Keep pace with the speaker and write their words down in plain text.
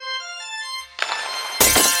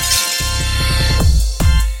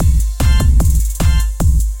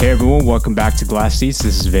everyone, welcome back to Glass Seats.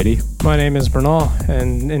 This is Viddy. My name is Mrinal,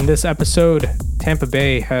 and in this episode, Tampa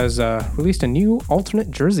Bay has released a new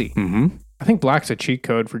alternate jersey. Mm-hmm. I think black's a cheat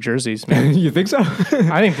code for jerseys, man. You think so?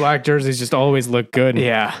 I think black jerseys just always look good.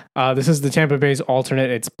 Yeah. This is the Tampa Bay's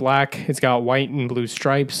alternate. It's black. It's got white and blue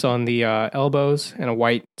stripes on the elbows and a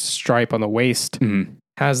white stripe on the waist. Mm-hmm.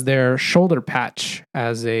 Has their shoulder patch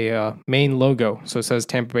as a main logo. So it says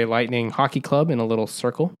Tampa Bay Lightning Hockey Club in a little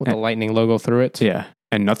circle with the Lightning logo through it. Yeah.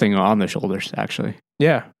 And nothing on the shoulders, actually.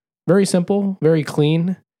 Yeah. Very simple, very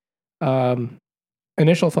clean.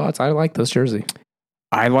 Initial thoughts, I like this jersey.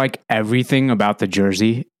 I like everything about the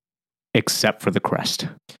jersey except for the crest.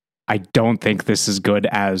 I don't think this is good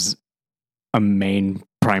as a main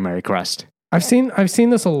primary crest. I've seen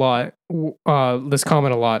this a lot, this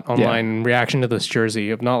comment a lot online in reaction to this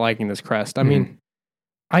jersey of not liking this crest. I mean,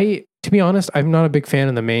 to be honest, I'm not a big fan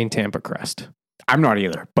of the main Tampa crest. I'm not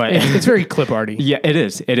either, but it's very clip arty. Yeah, it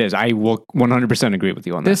is. It is. I will 100% agree with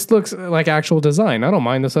you on that. This looks like actual design. I don't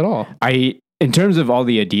mind this at all. In terms of all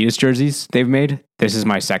the Adidas jerseys they've made, this is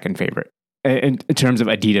my second favorite. In terms of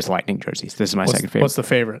Adidas Lightning jerseys, this is my second favorite. What's the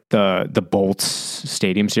favorite? The Bolts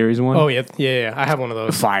Stadium Series one. Oh yeah. I have one of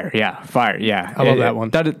those. Fire. Yeah. I love that one.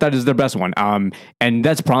 That is their best one. And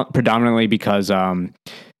that's predominantly because on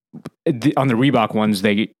the Reebok ones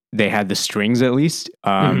they had the strings at least.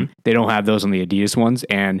 They don't have those on the Adidas ones.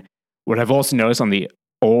 And what I've also noticed on the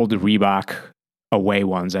old Reebok away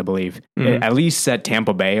ones, I believe, it at least set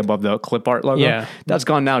Tampa Bay above the clip art logo. Yeah. That's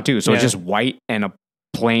gone now too. So it's just white and a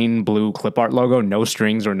plain blue clip art logo, no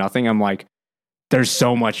strings or nothing. I'm like, there's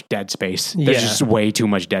so much dead space. There's just way too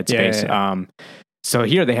much dead space. So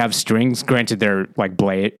here they have strings. Granted, they're like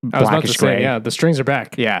blackish gray. Yeah, the strings are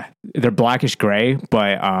back. Yeah, they're blackish gray,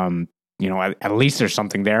 but at least there's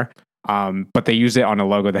something there. But they use it on a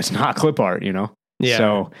logo that's not clip art. Yeah.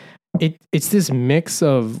 So it's this mix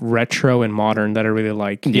of retro and modern that I really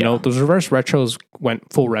like. You know, those reverse retros went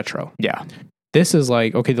full retro. Yeah. This is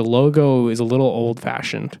like, okay, the logo is a little old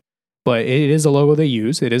fashioned, but it is a logo they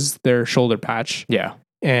use. It is their shoulder patch. Yeah.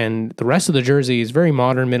 And the rest of the jersey is very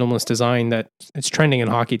modern, minimalist design that it's trending in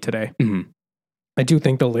hockey today. Mm-hmm. I do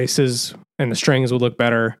think the laces and the strings would look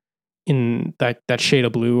better in that shade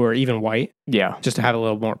of blue or even white. Yeah. Just to have a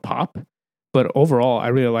little more pop. But overall, I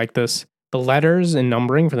really like this. The letters and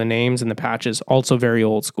numbering for the names and the patches, also very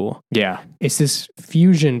old school. Yeah. It's this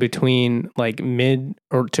fusion between like mid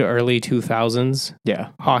or to early 2000s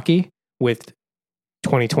hockey with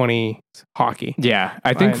 2020 hockey. Yeah.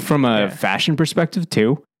 I think from a fashion perspective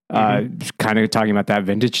too, kind of talking about that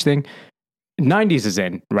vintage thing, 90s is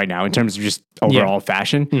in right now in terms of just overall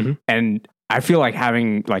fashion. Mm-hmm. And I feel like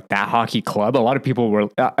having like that hockey club, a lot of people were,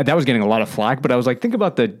 that was getting a lot of flack, but I was like, think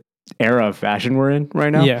about the era of fashion we're in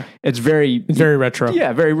right now. Yeah. It's very retro.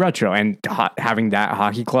 Yeah, very retro. And having that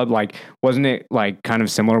hockey club, like, wasn't it like kind of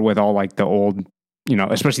similar with all like the old,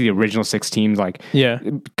 especially the original 6 teams, like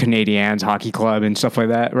Canadiens hockey club and stuff like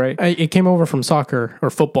that, right? It came over from soccer or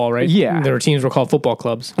football, right? Yeah. Their teams were called football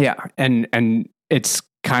clubs. Yeah. And it's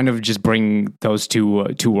kind of just bring those two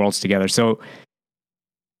worlds together. So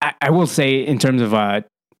I will say in terms of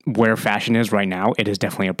where fashion is right now, it is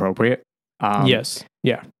definitely appropriate. Yes.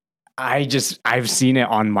 Yeah. I've seen it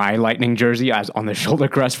on my Lightning jersey as on the shoulder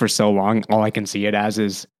crest for so long. All I can see it as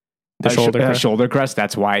is the shoulder crest.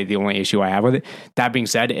 That's why the only issue I have with it. That being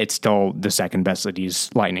said, it's still the second best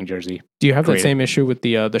Adidas Lightning jersey. Do you have that same issue with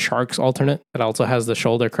the Sharks alternate that also has the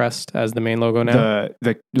shoulder crest as the main logo now?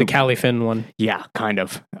 The Cali Finn one. Yeah, kind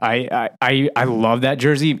of. I love that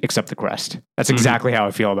jersey except the crest. That's exactly how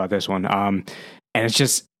I feel about this one. And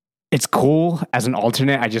it's cool as an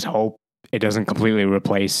alternate. I just hope it doesn't completely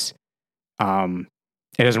replace.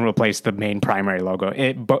 It doesn't replace the main primary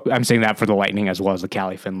logo. But I'm saying that for the Lightning as well as the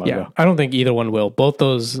Cali Finn logo. Yeah, I don't think either one will. Both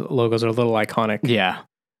those logos are a little iconic. Yeah.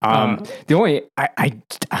 The only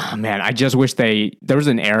I just wish there was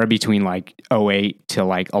an era between like 2008 to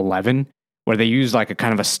like 2011 where they used like a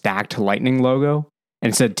kind of a stacked Lightning logo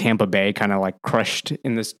and it said Tampa Bay kind of like crushed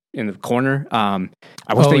in the corner. I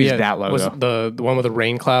wish they used that logo. Was the one with the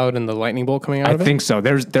rain cloud and the lightning bolt coming out of it? I think so.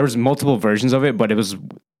 There was multiple versions of it, but it was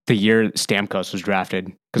the year Stamkos was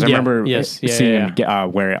drafted. Because I remember seeing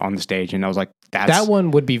him wear it on the stage, and I was like, that one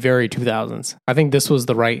would be very 2000s. I think this was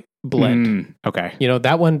the right blend. Okay.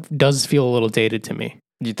 That one does feel a little dated to me.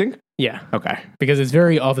 You think? Yeah. Okay. Because it's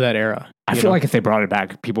very of that era. I feel like if they brought it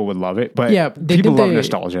back, people would love it. But people love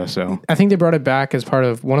nostalgia, so. I think they brought it back as part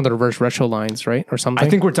of one of the reverse retro lines, right? Or something? I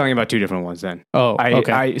think we're talking about two different ones then. Oh,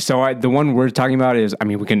 okay. The one we're talking about is,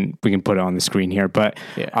 we can put it on the screen here, but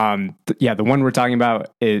the one we're talking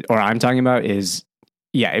about is, or I'm talking about is,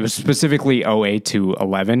 it was specifically 08 to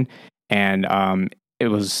 11. And it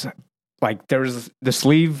was like there was the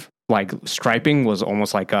sleeve like striping was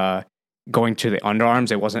almost like going to the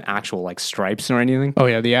underarms. It wasn't actual like stripes or anything. Oh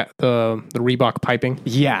yeah, the Reebok piping.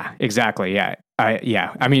 Yeah, exactly. Yeah,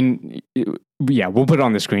 I mean, yeah, we'll put it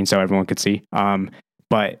on the screen so everyone could see.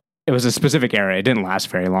 But it was a specific era. It didn't last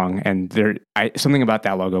very long, and something about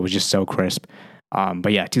that logo was just so crisp.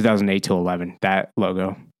 But yeah, 2008 to 11, that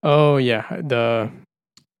logo. Oh yeah, the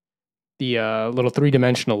little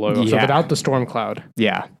 3-dimensional logo. So without the storm cloud.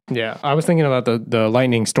 Yeah. Yeah. I was thinking about the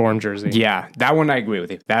lightning storm jersey. Yeah, that one I agree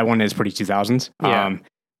with you. That one is pretty 2000s. Yeah.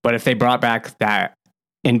 But if they brought back that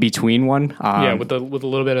in between one, with a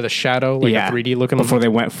little bit of the shadow, like a 3D looking before they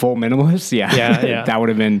went full minimalist, yeah. that would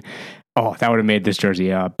have been. Oh, that would have made this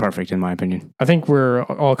jersey perfect, in my opinion. I think we're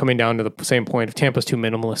all coming down to the same point of Tampa's too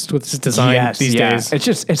minimalist with its design these days.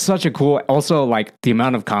 It's such a cool. Also, like the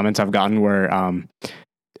amount of comments I've gotten where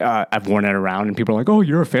I've worn it around and people are like, "Oh,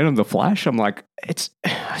 you're a fan of the Flash?" I'm like, "It's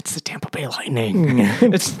the Tampa Bay Lightning.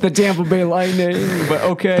 It's the Tampa Bay Lightning." But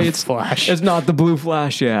okay, it's Flash. It's not the blue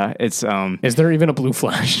Flash. Yeah, it's Is there even a blue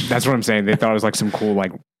Flash? That's what I'm saying. They thought it was like some cool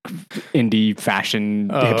like indie fashion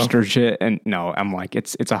hipster shit, and no, I'm like,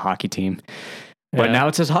 it's a hockey team. But now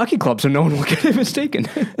it says hockey club, so no one will get it mistaken.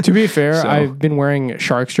 To be fair, I've been wearing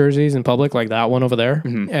Sharks jerseys in public, like that one over there,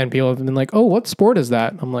 and people have been like, "Oh, what sport is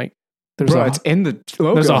that?" I'm like, it's in the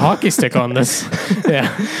logo. There's a hockey stick on this. Yeah.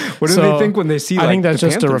 What do they think when they see? I think that's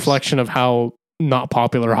just Panthers? a reflection of how not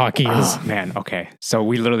popular hockey is. Oh, man, okay. So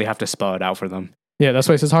we literally have to spell it out for them. Yeah, that's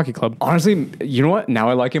why it says hockey club. Honestly, you know what? Now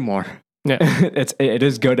I like it more. Yeah, it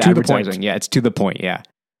is good advertising. Yeah, it's to the point. Yeah.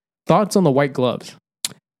 Thoughts on the white gloves?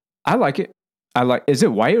 I like it. Is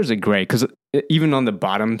it white or is it gray? Because even on the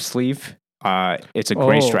bottom sleeve, it's a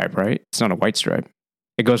gray stripe, right? It's not a white stripe.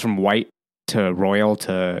 It goes from white to royal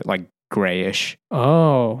to like grayish.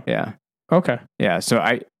 Oh, yeah. Okay. Yeah.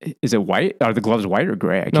 So is it white? Are the gloves white or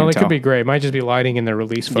gray? I can't tell. Could be gray. It might just be lighting in the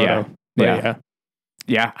release photo.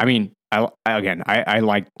 Yeah. I mean, I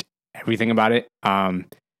liked everything about it.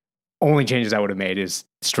 Only changes I would have made is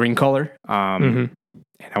string color. And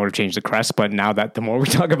I would have changed the crest. But now that the more we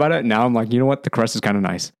talk about it, now I'm like, you know what? The crest is kind of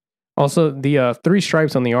nice. Also, the 3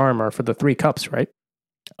 stripes on the arm are for the 3 cups, right?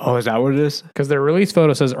 Oh, is that what it is? Because their release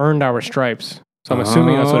photo says earned our stripes. So I'm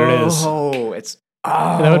assuming that's what it is.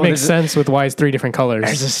 That would make sense with why it's 3 different colors.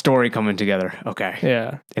 There's a story coming together. Okay.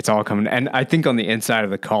 Yeah. It's all coming. And I think on the inside of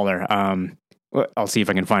the collar, I'll see if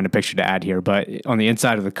I can find a picture to add here, but on the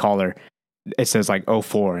inside of the collar, it says like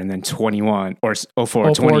 04 and then 21 or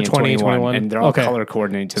 04, 20, and 21. And they're all color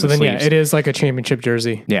coordinated to the sleeves. Then it is like a championship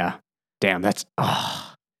jersey. Yeah. Damn, that's...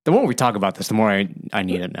 the more we talk about this, the more I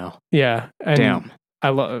need it now. Yeah. And damn. I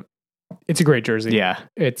love... It's a great jersey. Yeah.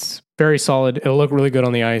 It's very solid. It'll look really good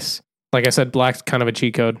on the ice. Like I said, black's kind of a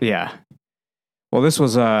cheat code. Yeah. Well, this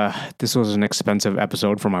was an expensive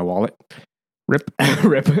episode for my wallet. Rip.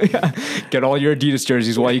 Yeah. Get all your Adidas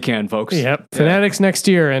jerseys while you can, folks. Yep. Fanatics next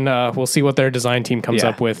year, and we'll see what their design team comes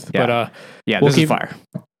up with. Yeah. But this is fire.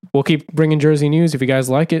 We'll keep bringing jersey news if you guys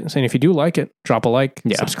like it. And if you do like it, drop a like,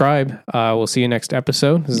 subscribe. We'll see you next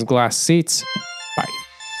episode. This is Glass Seats.